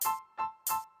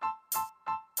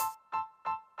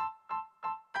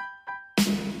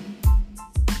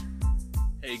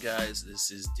guys,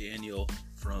 this is Daniel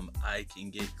from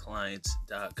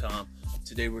iCanGetClients.com.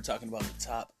 Today we're talking about the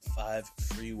top 5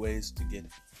 free ways to get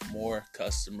more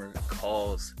customer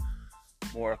calls,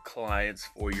 more clients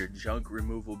for your junk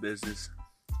removal business.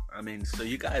 So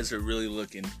you guys are really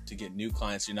looking to get new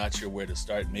clients. You're not sure where to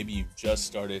start. Maybe you've just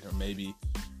started, or maybe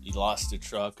you lost a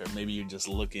truck, or maybe you're just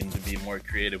looking to be more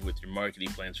creative with your marketing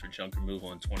plans for junk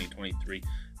removal in 2023.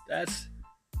 That's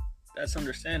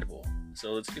understandable.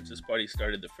 So let's get this party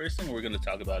started. The first thing we're going to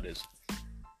talk about is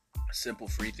a simple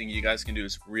free thing you guys can do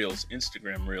is Reels,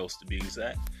 Instagram Reels to be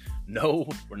exact. No,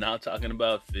 we're not talking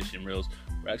about fishing reels.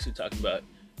 We're actually talking about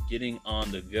getting on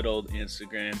the good old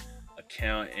Instagram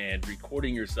account and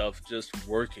recording yourself just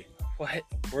working. What?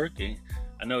 Working?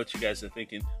 I know what you guys are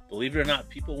thinking. Believe it or not,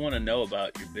 people want to know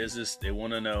about your business. They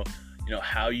want to know,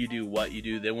 how you do what you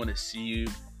do. They want to see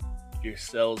your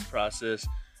sales process,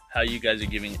 how you guys are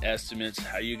giving estimates,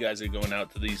 how you guys are going out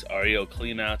to these REO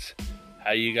cleanouts,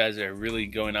 how you guys are really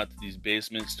going out to these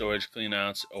basement storage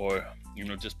cleanouts, or,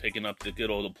 just picking up the good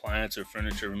old appliance or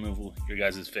furniture removal. Your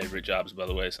guys' favorite jobs, by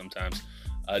the way, sometimes,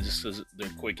 just because they're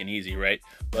quick and easy, right?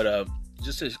 But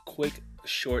just a quick,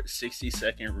 short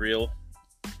 60-second reel.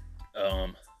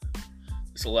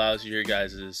 This allows your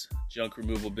guys' junk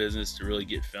removal business to really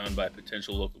get found by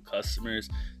potential local customers.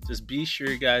 Just be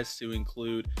sure, guys, to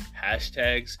include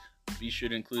hashtags. Be sure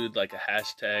to include like a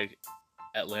hashtag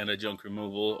Atlanta junk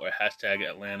removal or hashtag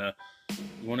Atlanta.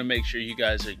 You want to make sure you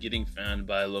guys are getting found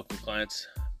by local clients.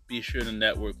 Be sure to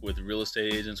network with real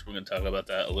estate agents. We're going to talk about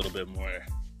that a little bit more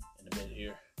in a bit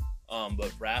here.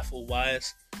 But raffle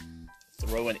wise,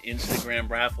 throw an Instagram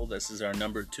raffle. This is our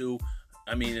number 2.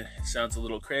 It sounds a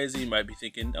little crazy. You might be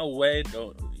thinking, no way, I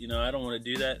don't want to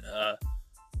do that.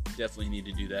 Definitely need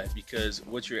to do that, because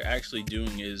what you're actually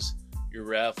doing is your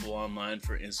raffle online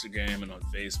for Instagram and on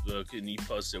Facebook, and you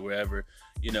post it wherever.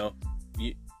 You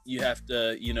have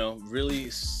to, really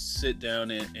sit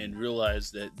down and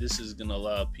realize that this is going to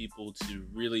allow people to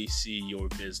really see your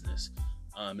business.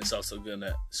 It's also going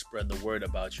to spread the word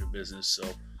about your business. So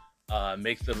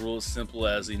make the rules simple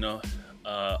as,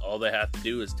 all they have to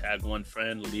do is tag one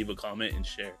friend, leave a comment, and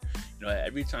share.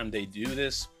 Every time they do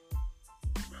this,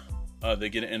 they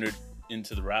get entered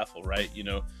into the raffle, right?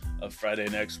 Friday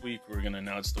next week, we're going to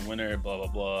announce the winner, blah,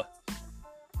 blah,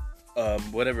 blah.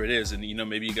 Whatever it is. And,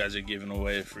 maybe you guys are giving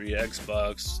away a free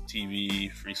Xbox,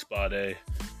 TV, free spa day,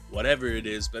 whatever it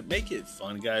is. But make it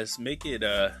fun, guys. Make it,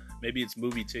 maybe it's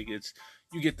movie tickets.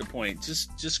 You get the point.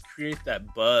 Just create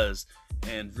that buzz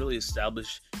and really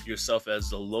establish yourself as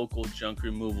the local junk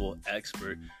removal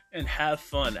expert, and have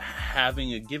fun.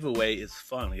 Having a giveaway is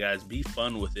fun, guys. Be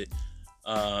fun with it.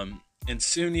 And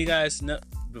soon, you guys know,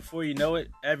 before you know it,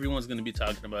 everyone's going to be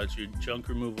talking about your junk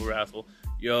removal raffle.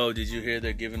 Yo, did you hear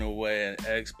they're giving away an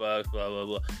Xbox, blah, blah,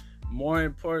 blah. More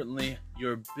importantly,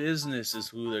 your business is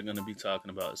who they're going to be talking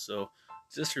about. So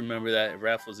just remember that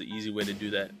raffle is an easy way to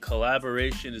do that.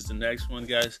 Collaboration is the next one,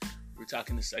 guys. We were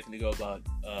talking a second ago about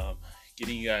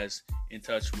getting you guys in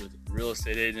touch with real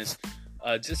estate agents.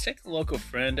 Just take a local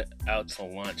friend out to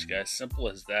lunch, guys. Simple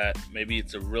as that. Maybe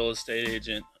it's a real estate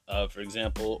agent, for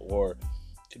example, or it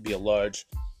could be a large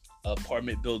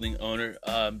apartment building owner.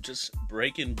 Just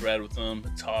breaking bread with them,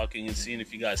 talking and seeing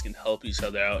if you guys can help each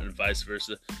other out, and vice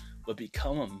versa. But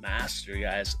become a master,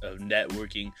 guys, of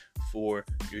networking for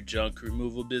your junk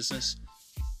removal business.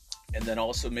 And then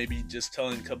also maybe just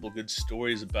telling a couple good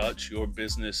stories about your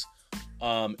business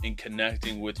and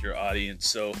connecting with your audience.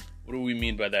 So what do we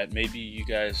mean by that? Maybe you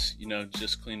guys,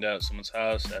 just cleaned out someone's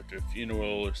house after a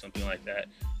funeral or something like that.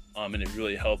 And it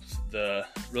really helped the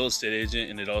real estate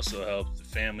agent, and it also helped the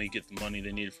family get the money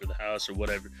they needed for the house or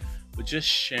whatever. But just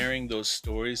sharing those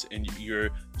stories and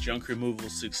your junk removal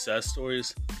success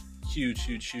stories, huge.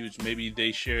 Maybe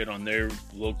they share it on their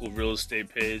local real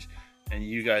estate page, and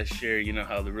you guys share,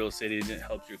 how the real estate agent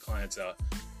helped your clients out.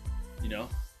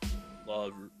 Law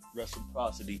of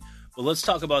reciprocity. But let's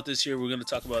talk about this here. We're going to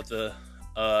talk about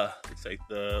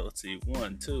let's see,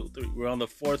 1, 2, 3. We're on the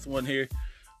 4th one here.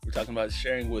 We're talking about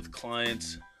sharing with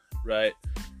clients, right?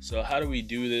 So how do we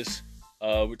do this?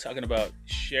 We're talking about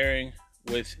sharing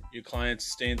with your clients,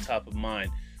 staying top of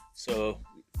mind. So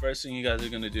first thing you guys are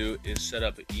going to do is set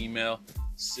up an email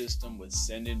system with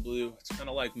Sendinblue. It's kind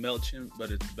of like MailChimp, but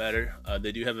it's better.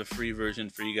 They do have a free version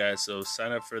for you guys, so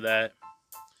sign up for that.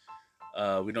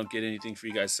 We don't get anything for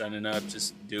you guys signing up.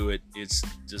 Just do it. It's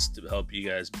just to help you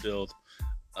guys build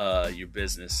your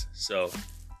business. So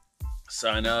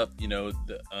sign up.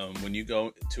 When you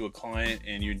go to a client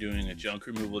and you're doing a junk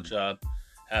removal job,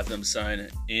 have them sign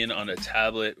in on a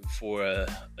tablet for a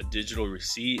digital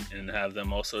receipt, and have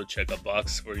them also check a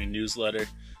box for your newsletter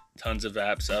tons of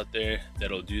apps out there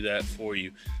that'll do that for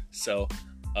you. So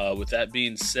with that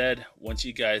being said, once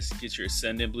you guys get your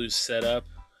Sendinblue set up,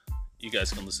 you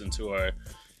guys can listen to our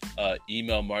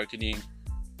email marketing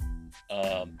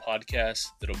podcast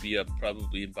that'll be up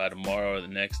probably by tomorrow or the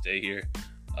next day here,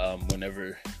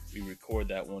 whenever we record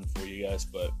that one for you guys.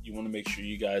 But you want to make sure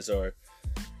you guys are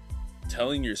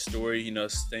telling your story,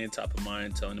 staying top of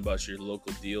mind, telling about your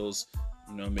local deals,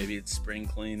 maybe it's spring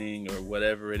cleaning or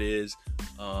whatever it is,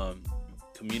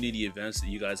 community events that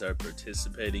you guys are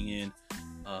participating in.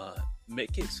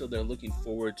 Make it so they're looking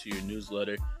forward to your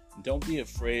newsletter. Don't be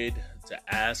afraid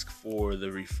to ask for the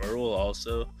referral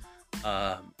also.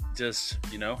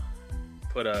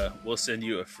 We'll send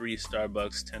you a free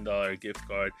Starbucks $10 gift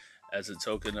card as a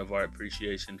token of our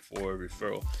appreciation for a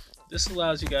referral. This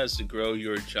allows you guys to grow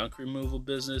your junk removal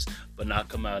business, but not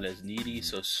come out as needy.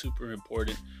 So super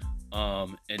important.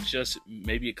 And just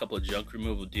maybe a couple of junk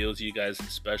removal deals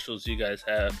specials you guys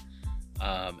have.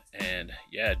 And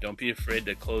yeah, don't be afraid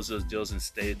to close those deals and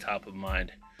stay top of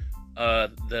mind.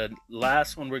 The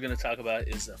last one we're going to talk about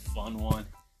is a fun one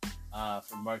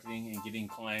for marketing and getting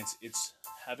clients. It's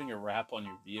having a wrap on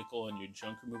your vehicle and your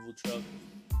junk removal truck.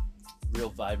 Real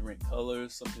vibrant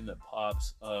colors, something that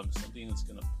pops, something that's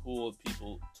going to pull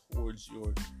people towards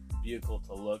your vehicle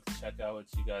to look, check out what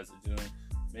you guys are doing.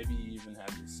 Maybe you even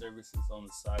have your services on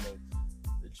the side of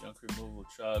the junk removal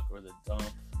truck or the dump,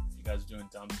 if you guys are doing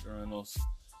dumpster rentals.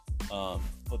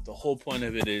 But the whole point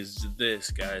of it is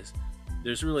this, guys.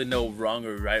 There's really no wrong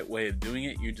or right way of doing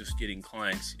it. You're just getting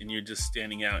clients, and you're just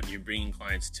standing out, and you're bringing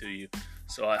clients to you.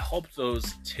 So I hope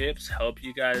those tips help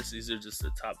you guys. These are just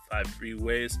the top 5 free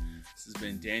ways. This has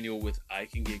been Daniel with I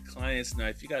Can Get Clients. Now,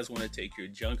 if you guys want to take your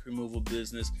junk removal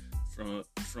business from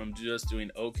just doing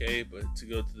okay, but to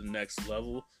go to the next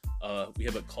level, we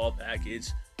have a call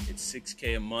package. It's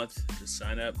 $6,000 a month to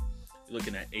sign up. You're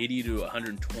looking at 80 to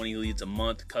 120 leads a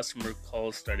month. Customer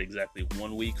calls start exactly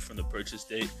 1 week from the purchase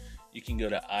date. You can go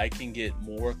to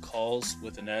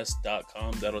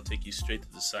icangetmorecalls.com. That'll take you straight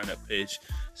to the sign up page.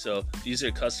 So these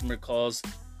are customer calls.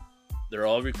 They're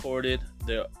all recorded.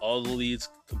 All the leads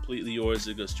completely yours.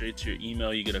 They go straight to your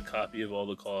email. You get a copy of all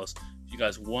the calls. If you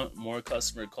guys want more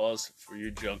customer calls for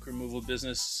your junk removal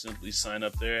business, simply sign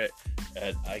up there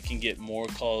at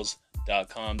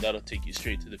icangetmorecalls.com. That'll take you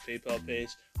straight to the PayPal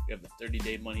page. We have a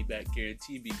 30-day money-back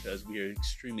guarantee because we are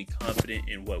extremely confident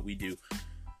in what we do.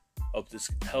 Hope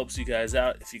this helps you guys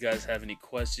out. If you guys have any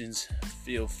questions,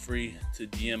 feel free to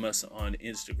DM us on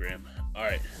Instagram. All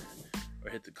right. Or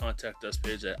hit the contact us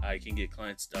page at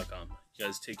icangetclients.com. You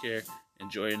guys take care.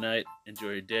 Enjoy your night. Enjoy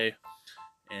your day.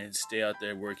 And stay out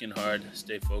there working hard.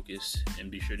 Stay focused.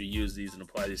 And be sure to use these and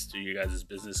apply these to your guys'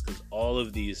 business, because all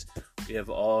of these we have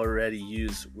already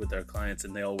used with our clients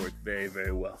and they all work very,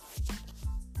 very well.